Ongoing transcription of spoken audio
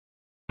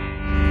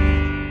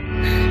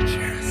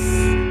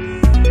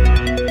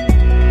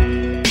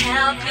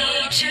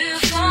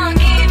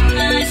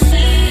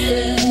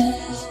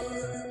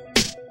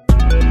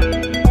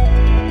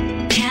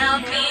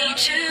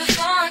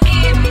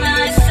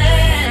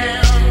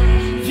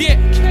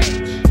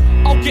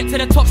to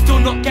the top, still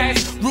not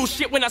guys. Real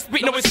shit when I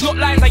spit, no it's not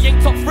lies. I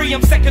ain't top 3,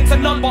 I'm second to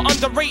none, but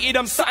underrated,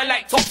 I'm something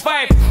like top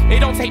 5. It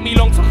don't take me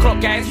long to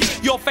clock, guys.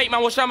 You're fake,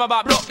 man, will sham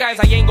about block, guys.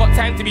 I ain't got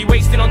time to be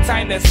wasting on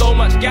time. There's so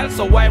much gal,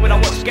 so why would I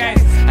watch,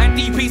 guys? And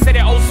DP said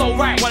it all so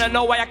right. Wanna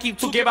know why I keep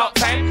to give out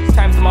time?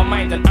 Time's in my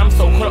mind and I'm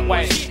so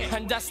clockwise.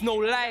 And that's no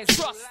lies,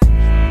 trust.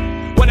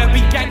 Wanna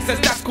be gangsters,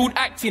 that's called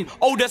acting.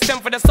 Older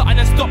send for the something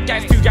and stop,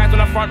 guys. 2 guys on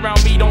the front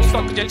round me, don't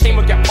stop, cause your chain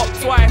will get popped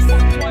twice.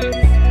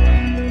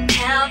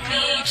 Help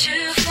me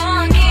to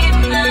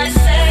forgive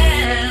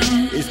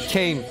myself. It's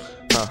Kane,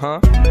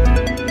 Help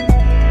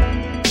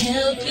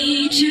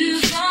me to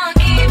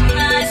forgive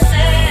myself.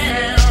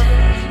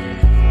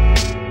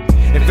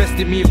 Invest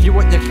in me if you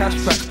want your cash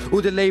back.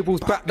 All the labels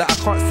back that I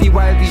can't see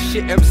why these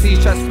shit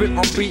MCs try to spit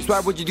on beats. Why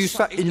would you do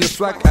that in your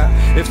swag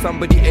at? If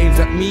somebody aims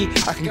at me,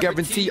 I can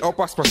guarantee I'll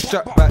bust my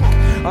strap back.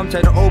 I'm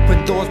trying to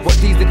open doors, but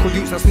these little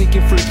youths are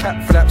sneaking through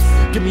cat flaps.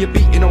 Give me a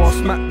beat, you know I'll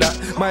smack that.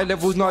 My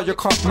levels, now you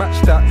can't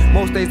match that.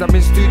 Most days I'm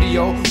in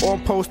studio or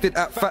I'm posted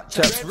at fat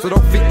chaps. So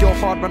don't think you're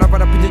hard when I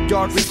run up in your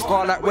yard with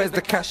scar like where's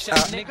the cash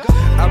at?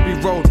 Abbey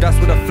Road, that's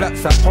where the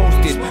flats are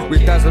posted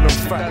with Dazzle and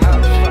Fat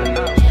House.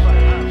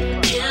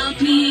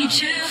 Help me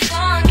to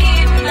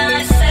forgive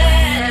myself.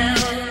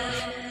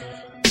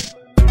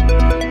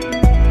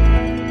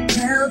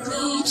 Help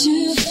me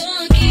to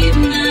forgive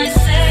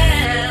myself.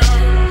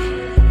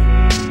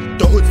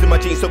 The hood's in my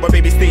jeans so my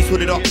baby stays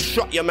hooded up.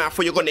 Shut your mouth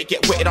or you're gonna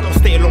get wetted up. I'll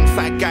stay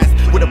alongside guys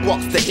with a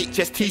box, the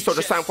HST, so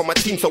the sign for my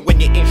team. So when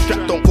you're in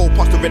strap, don't go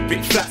past the red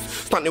brick flats.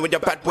 Stunning with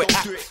your bad boy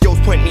act. Girls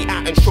point me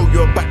out and show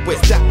you a bad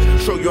boy's that.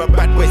 Show you a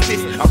bad boy's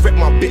this. I rep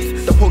my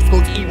bits, the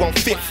postcode's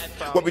E15.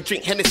 When we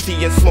drink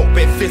Hennessy and smoke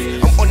bed fizz.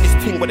 I'm on this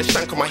thing with a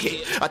shank on my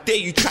hip. I dare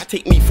you try to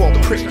take me for a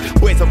prick.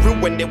 Boys are real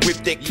when they're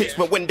with their clips,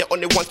 but when they're on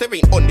the ones, they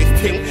ain't on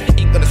this thing. It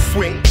ain't gonna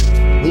swing.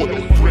 What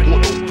don't bring,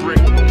 what don't bring.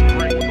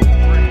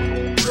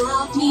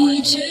 Help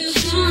me to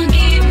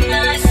forgive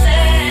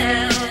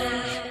myself.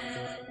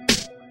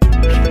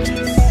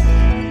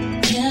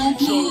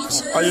 Help me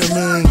to forgive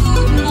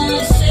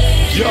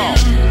myself. Yo,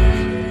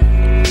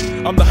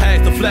 I'm the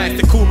highest of flags,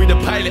 they call me the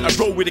pilot. I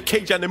roll with a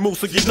cage animal,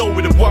 so you know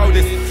we're the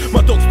wildest.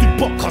 My dogs do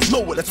podcasts,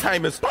 know what the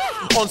time is.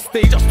 On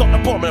stage, I stop the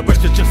bomb and the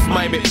rest just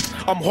mime it.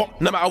 I'm hot,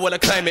 no matter what I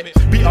climb it.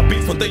 Beat up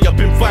beats, one day I've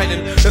been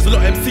violent. There's a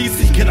lot of MCs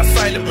seeking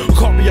asylum.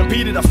 Can't be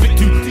impeded, I speak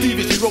to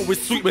Stevie, roll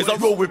with sweet ways, I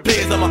roll with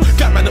players. I'm a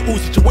cat man in all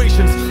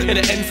situations. In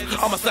the ends,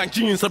 I'm a slang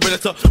genius, a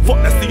predator.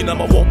 Fuck that scene, I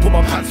won't put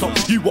my pants on.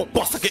 You won't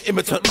bust like an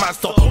imitant man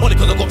stop. Only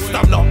cause I got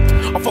stamina.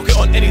 I fuck it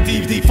on any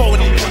DVD, phone,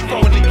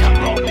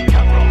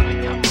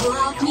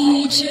 Help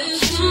me to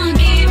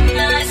forgive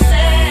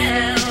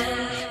myself.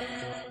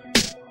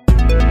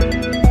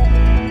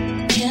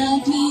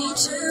 Help me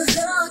to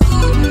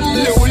forgive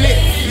myself.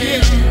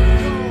 LYTTLE,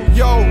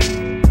 yo,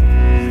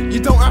 you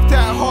don't have to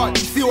act hard.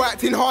 You see what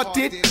acting hard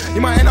did?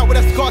 You might end up with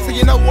a scar, so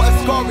you know what a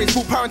scar is.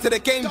 Full power into the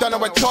game, don't know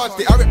what charged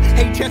it. I rip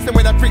HS and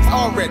when the bricks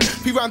are red.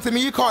 Few round to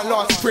me, you can't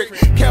last brick.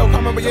 Kel,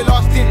 come on, but you're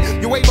last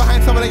in. You're way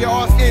behind someone that your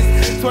ass is.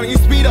 So when you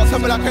speed up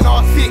something like an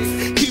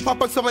R6, keep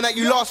up on someone that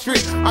you last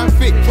trick. I'm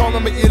fit, so I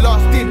remember you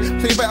last in.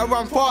 So you better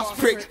run fast,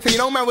 prick. So you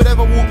know man would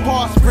ever walk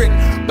past brick.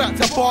 Back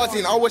to bars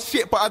in, I was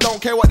shit, but I don't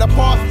care what the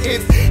past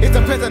is. It's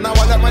the present now,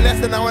 I learn my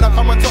lesson now when I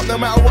come on top, no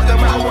matter what the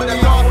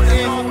last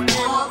is.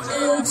 Help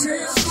me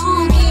to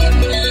forgive